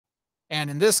And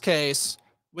in this case,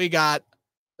 we got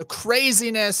the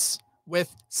craziness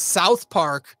with South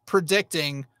Park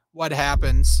predicting what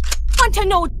happens Want to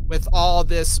know with all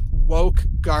this woke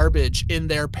garbage in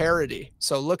their parody.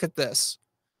 So look at this.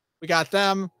 We got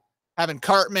them having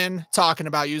Cartman talking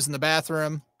about using the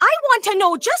bathroom. I want to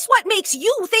know just what makes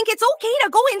you think it's okay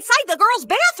to go inside the girl's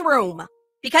bathroom.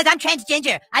 Because I'm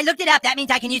transgender. I looked it up. That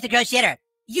means I can use the girl shitter.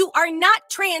 You are not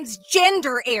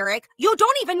transgender, Eric. You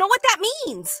don't even know what that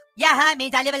means. Yeah, huh? It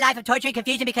means I live a life of torture and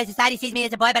confusion because society sees me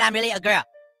as a boy, but I'm really a girl.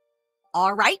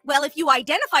 All right, well, if you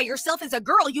identify yourself as a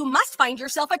girl, you must find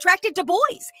yourself attracted to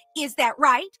boys. Is that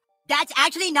right? That's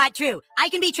actually not true. I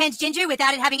can be transgender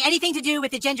without it having anything to do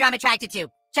with the gender I'm attracted to.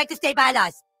 Check the state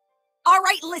bylaws. All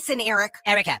right, listen, Eric.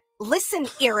 Erica. Listen,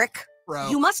 Eric. Bro.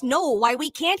 You must know why we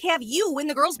can't have you in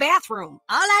the girl's bathroom.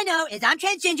 All I know is I'm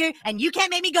transgender, and you can't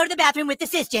make me go to the bathroom with the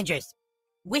cisgenders.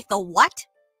 With the what?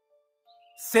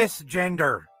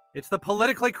 Cisgender. It's the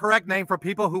politically correct name for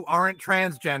people who aren't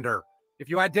transgender. If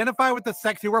you identify with the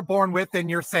sex you were born with, then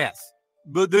you're cis.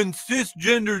 But then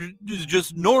cisgender is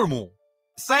just normal.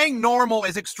 Saying normal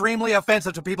is extremely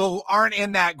offensive to people who aren't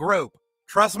in that group.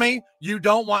 Trust me, you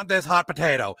don't want this hot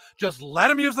potato. Just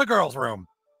let him use the girls' room.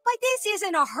 But this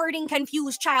isn't a hurting,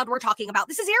 confused child we're talking about.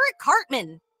 This is Eric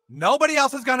Cartman. Nobody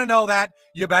else is gonna know that.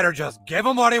 You better just give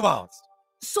him what he wants.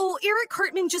 So Eric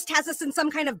Cartman just has us in some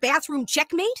kind of bathroom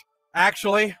checkmate?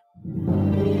 Actually,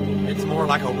 it's more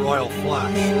like a royal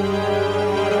flush.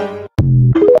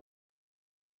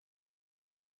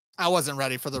 I wasn't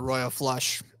ready for the royal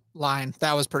flush line.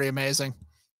 That was pretty amazing.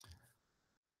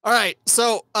 All right,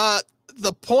 so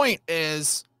the point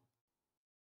is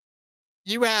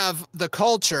you have the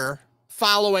culture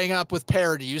following up with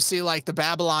parody. You see like the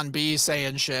Babylon Bee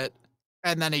saying shit,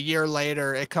 and then a year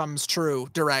later it comes true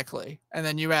directly. And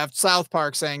then you have South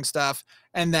Park saying stuff,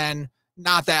 and then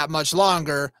not that much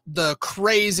longer, the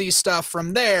crazy stuff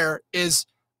from there is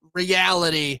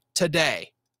reality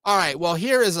today. All right, well,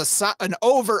 here is an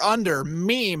over-under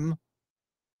meme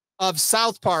of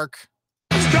South Park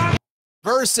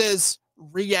versus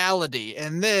reality,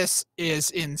 and this is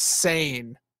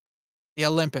insane. The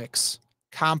Olympics,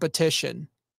 competition,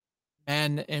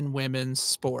 men and women's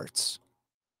sports.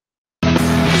 Hey,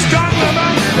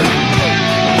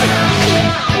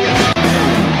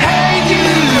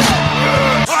 dude!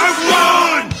 I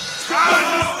won! I'm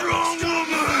a strong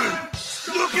woman!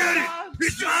 Look at it!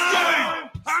 It's a sign!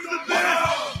 I'm the best!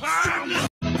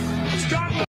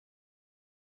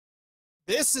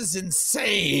 This is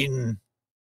insane.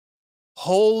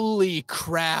 Holy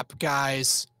crap,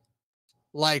 guys.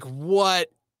 Like, what?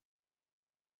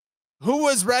 Who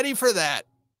was ready for that?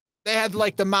 They had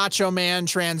like the Macho Man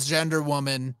transgender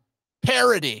woman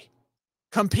parody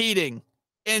competing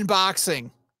in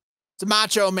boxing. It's a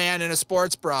Macho Man in a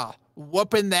sports bra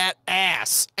whooping that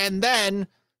ass. And then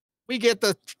we get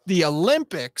the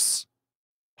Olympics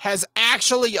has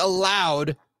actually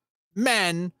allowed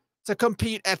men to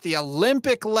compete at the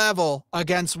Olympic level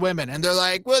against women. And they're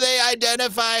like, well, they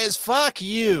identify as fuck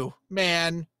you,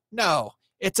 man. No,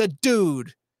 it's a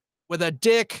dude with a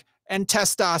dick and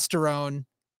testosterone.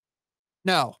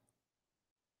 No,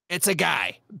 it's a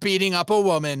guy beating up a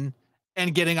woman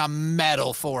and getting a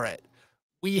medal for it.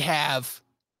 We have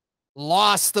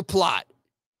lost the plot,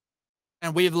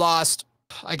 and we've lost,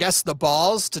 I guess, the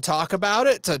balls to talk about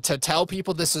it, to tell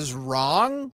people this is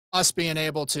wrong. Us being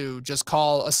able to just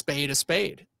call a spade a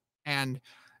spade. And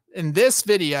in this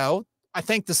video, I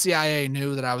think the CIA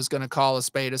knew that I was going to call a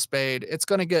spade a spade. It's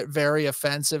going to get very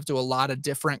offensive to a lot of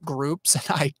different groups, and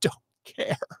I don't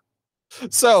care.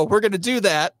 So we're going to do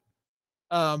that.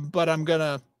 But I'm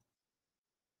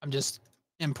just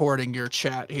importing your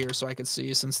chat here so I can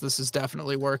see, since this is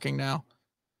definitely working now.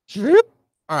 All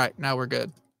right, now we're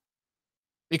good.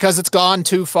 Because it's gone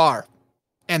too far.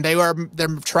 And they're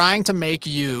trying to make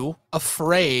you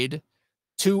afraid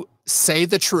to say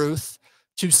the truth,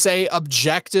 to say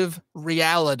objective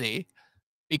reality,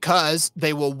 because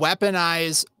they will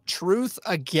weaponize truth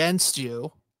against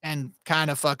you and kind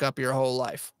of fuck up your whole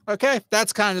life. Okay,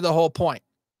 that's kind of the whole point.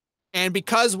 And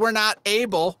because we're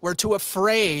too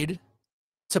afraid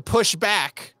to push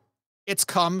back, it's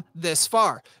come this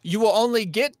far. You will only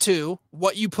get to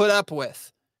what you put up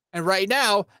with. And right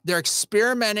now, they're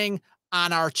experimenting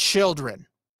on our children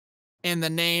in the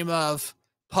name of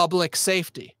public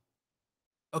safety.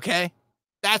 Okay?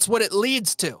 That's what it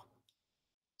leads to.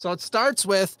 So it starts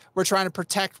with, we're trying to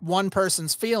protect one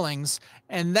person's feelings,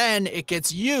 and then it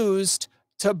gets used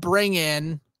to bring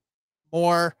in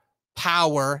more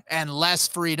power and less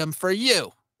freedom for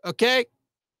you. Okay?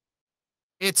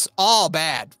 It's all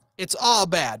bad. It's all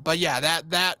bad. But yeah,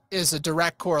 that is a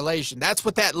direct correlation. That's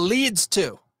what that leads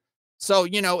to. So,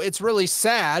 you know, it's really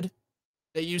sad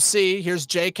that you see, here's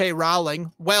J.K.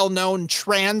 Rowling, well-known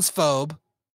transphobe,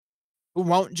 who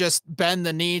won't just bend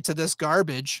the knee to this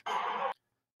garbage.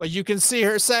 But you can see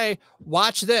her say,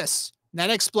 watch this, then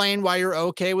explain why you're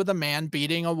okay with a man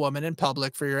beating a woman in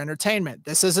public for your entertainment.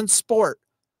 This isn't sport.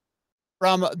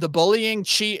 From the bullying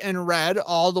cheat in red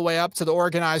all the way up to the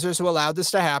organizers who allowed this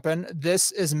to happen,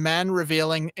 this is men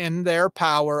reveling in their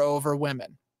power over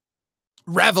women.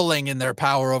 Reveling in their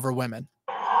power over women.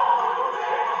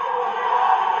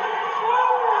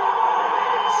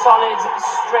 Solid,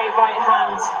 straight right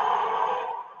hand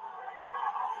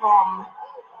from...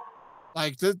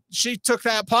 Like, she took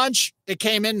that punch. It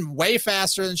came in way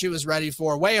faster than she was ready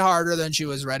for, way harder than she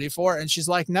was ready for. And she's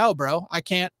like, no, bro, I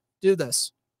can't do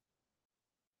this.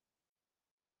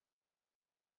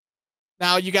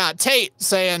 Now you got Tate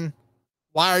saying,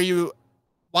 why are you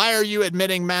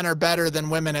admitting men are better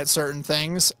than women at certain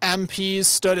things? MPs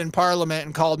stood in parliament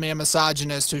and called me a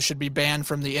misogynist who should be banned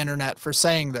from the internet for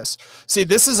saying this. See,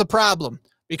 this is a problem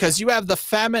because you have the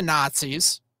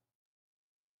feminazis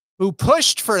who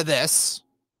pushed for this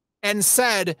and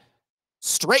said,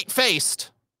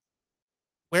 straight-faced,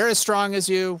 we're as strong as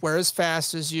you, we're as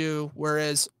fast as you, we're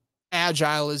as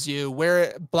agile as you,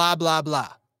 we're blah, blah,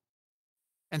 blah.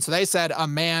 And so they said a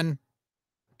man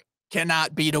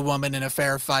cannot beat a woman in a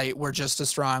fair fight. We're just as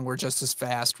strong. We're just as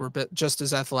fast. We're just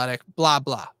as athletic, blah,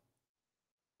 blah.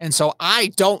 And so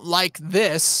I don't like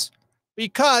this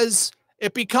because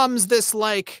it becomes this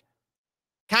like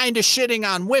kind of shitting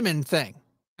on women thing.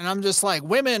 And I'm just like,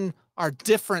 women are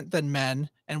different than men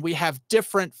and we have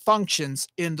different functions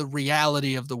in the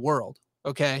reality of the world.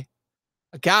 Okay.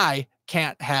 A guy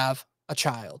can't have a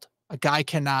child. A guy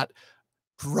cannot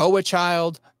grow a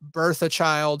child, birth a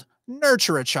child,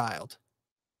 nurture a child.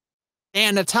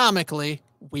 Anatomically,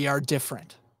 we are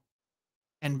different.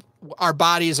 And our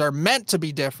bodies are meant to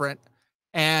be different.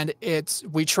 And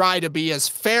we try to be as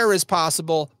fair as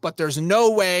possible, but there's no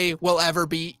way we'll ever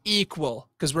be equal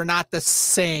because we're not the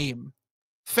same.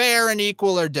 Fair and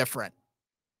equal are different.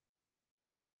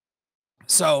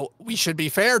 So we should be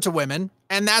fair to women.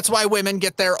 And that's why women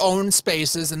get their own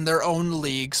spaces and their own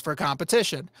leagues for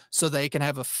competition, so they can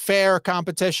have a fair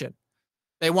competition.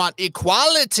 They want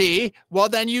equality. Well,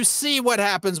 then you see what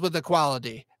happens with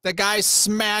equality. The guys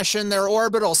smashing their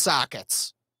orbital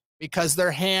sockets because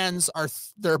their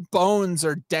bones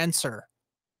are denser.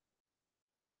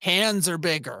 Hands are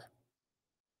bigger.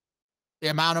 The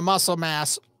amount of muscle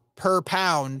mass per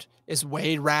pound is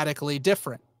weighed radically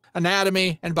different.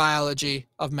 Anatomy and biology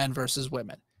of men versus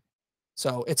women.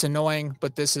 So it's annoying,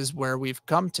 but this is where we've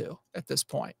come to at this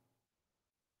point.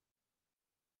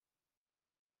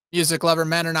 Music lover,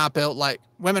 women are not built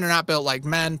like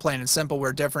men, plain and simple.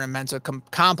 We're different and meant to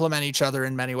complement each other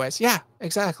in many ways. Yeah,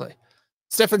 exactly.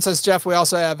 Stiffen says, Jeff, we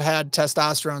also have had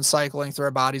testosterone cycling through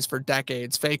our bodies for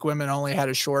decades. Fake women only had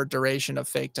a short duration of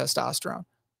fake testosterone.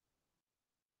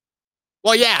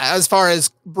 Well, yeah, as far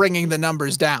as bringing the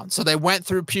numbers down. So they went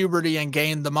through puberty and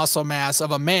gained the muscle mass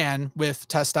of a man with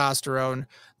testosterone.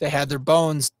 They had their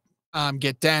bones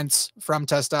get dense from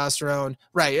testosterone.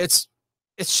 Right. It's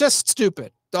just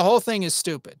stupid. The whole thing is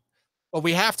stupid. But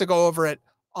we have to go over it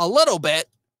a little bit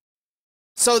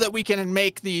so that we can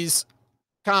make these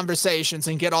conversations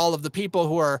and get all of the people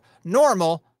who are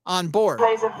normal on board.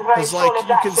 Because like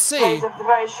you can see,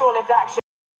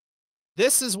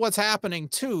 this is what's happening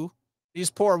to these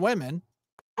poor women.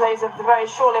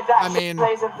 I mean,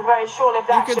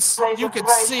 you could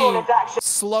see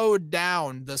slowed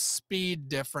down the speed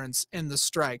difference in the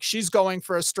strike. She's going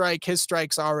for a strike. His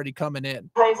strike's already coming in.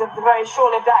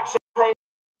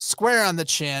 Square on the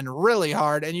chin, really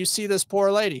hard. And you see this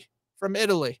poor lady from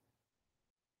Italy.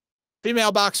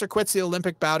 Female boxer quits the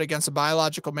Olympic bout against a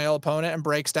biological male opponent and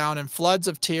breaks down in floods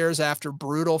of tears after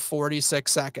brutal 46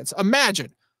 seconds.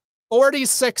 Imagine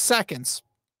 46 seconds.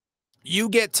 You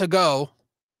get to go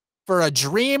for a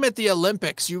dream at the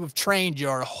Olympics. You have trained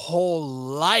your whole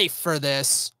life for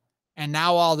this. And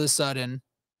now all of a sudden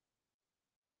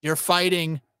you're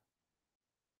fighting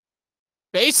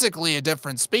basically a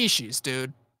different species,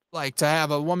 dude. Like to have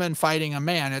a woman fighting a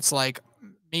man, it's like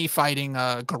me fighting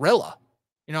a gorilla.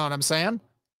 You know what I'm saying?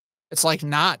 It's like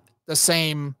not the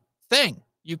same thing.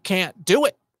 You can't do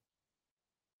it.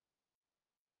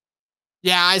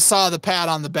 Yeah, I saw the pat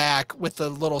on the back with the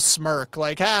little smirk,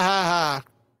 like, ha, ha, ha,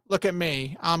 look at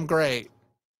me. I'm great.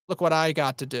 Look what I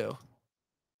got to do.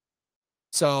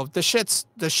 So the shit's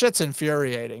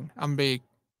infuriating. I'm going to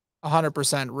be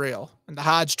 100% real. And the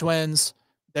Hodge twins,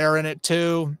 they're in it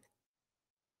too.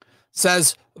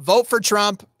 Says vote for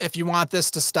Trump if you want this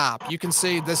to stop. You can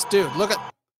see this dude. Look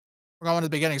at, we're going to the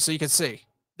beginning so you can see.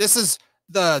 This is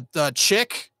the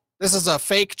chick. This is a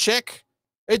fake chick.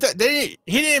 He didn't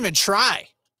even try.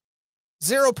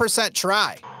 0%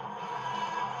 try.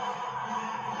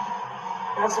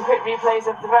 And some quick replays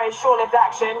of the very short-lived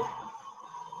action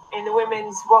in the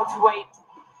women's welterweight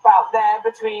bout there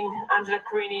between Angela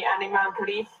Carini and Iman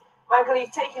Khalif. Iman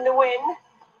Khalif taking the win.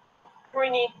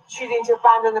 Carini choosing to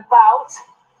abandon the bout.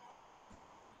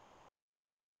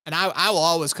 And I will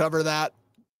always cover that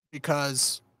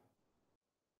because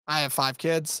I have 5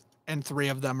 kids and 3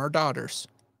 of them are daughters.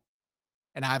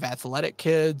 And I have athletic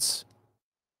kids.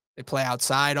 They play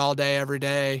outside all day, every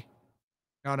day. You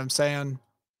know what I'm saying?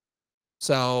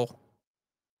 So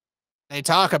they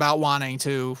talk about wanting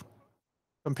to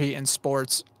compete in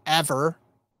sports ever,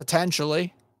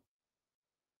 potentially.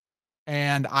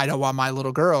 And I don't want my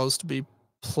little girls to be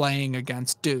playing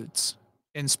against dudes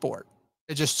in sport.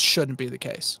 It just shouldn't be the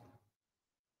case.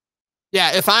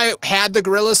 Yeah, if I had the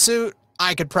gorilla suit,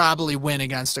 I could probably win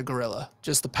against a gorilla.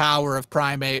 Just the power of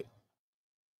primate.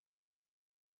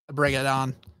 Bring it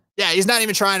on. Yeah, he's not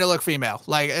even trying to look female.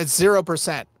 Like, it's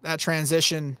 0%. That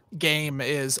transition game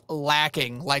is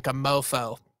lacking like a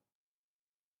mofo.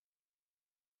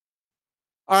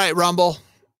 All right, Rumble.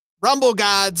 Rumble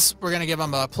gods, we're going to give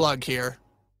them a plug here.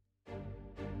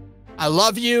 I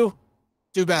love you.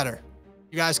 Do better.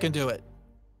 You guys can do it.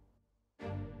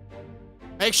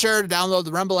 Make sure to download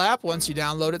the Rumble app. Once you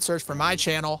download it, search for my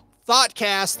channel,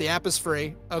 Thoughtcast. The app is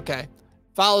free. Okay.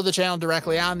 Follow the channel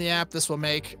directly on the app. This will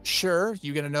make sure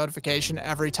you get a notification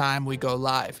every time we go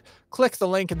live. Click the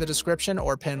link in the description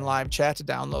or pin live chat to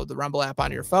download the Rumble app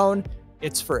on your phone.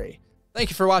 It's free. Thank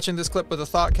you for watching this clip with the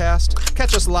Thoughtcast.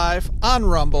 Catch us live on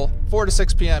Rumble, 4 to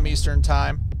 6 p.m. Eastern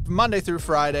Time, Monday through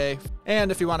Friday.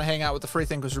 And if you want to hang out with the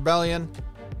Freethinkers Rebellion,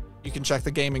 you can check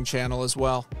the gaming channel as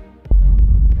well.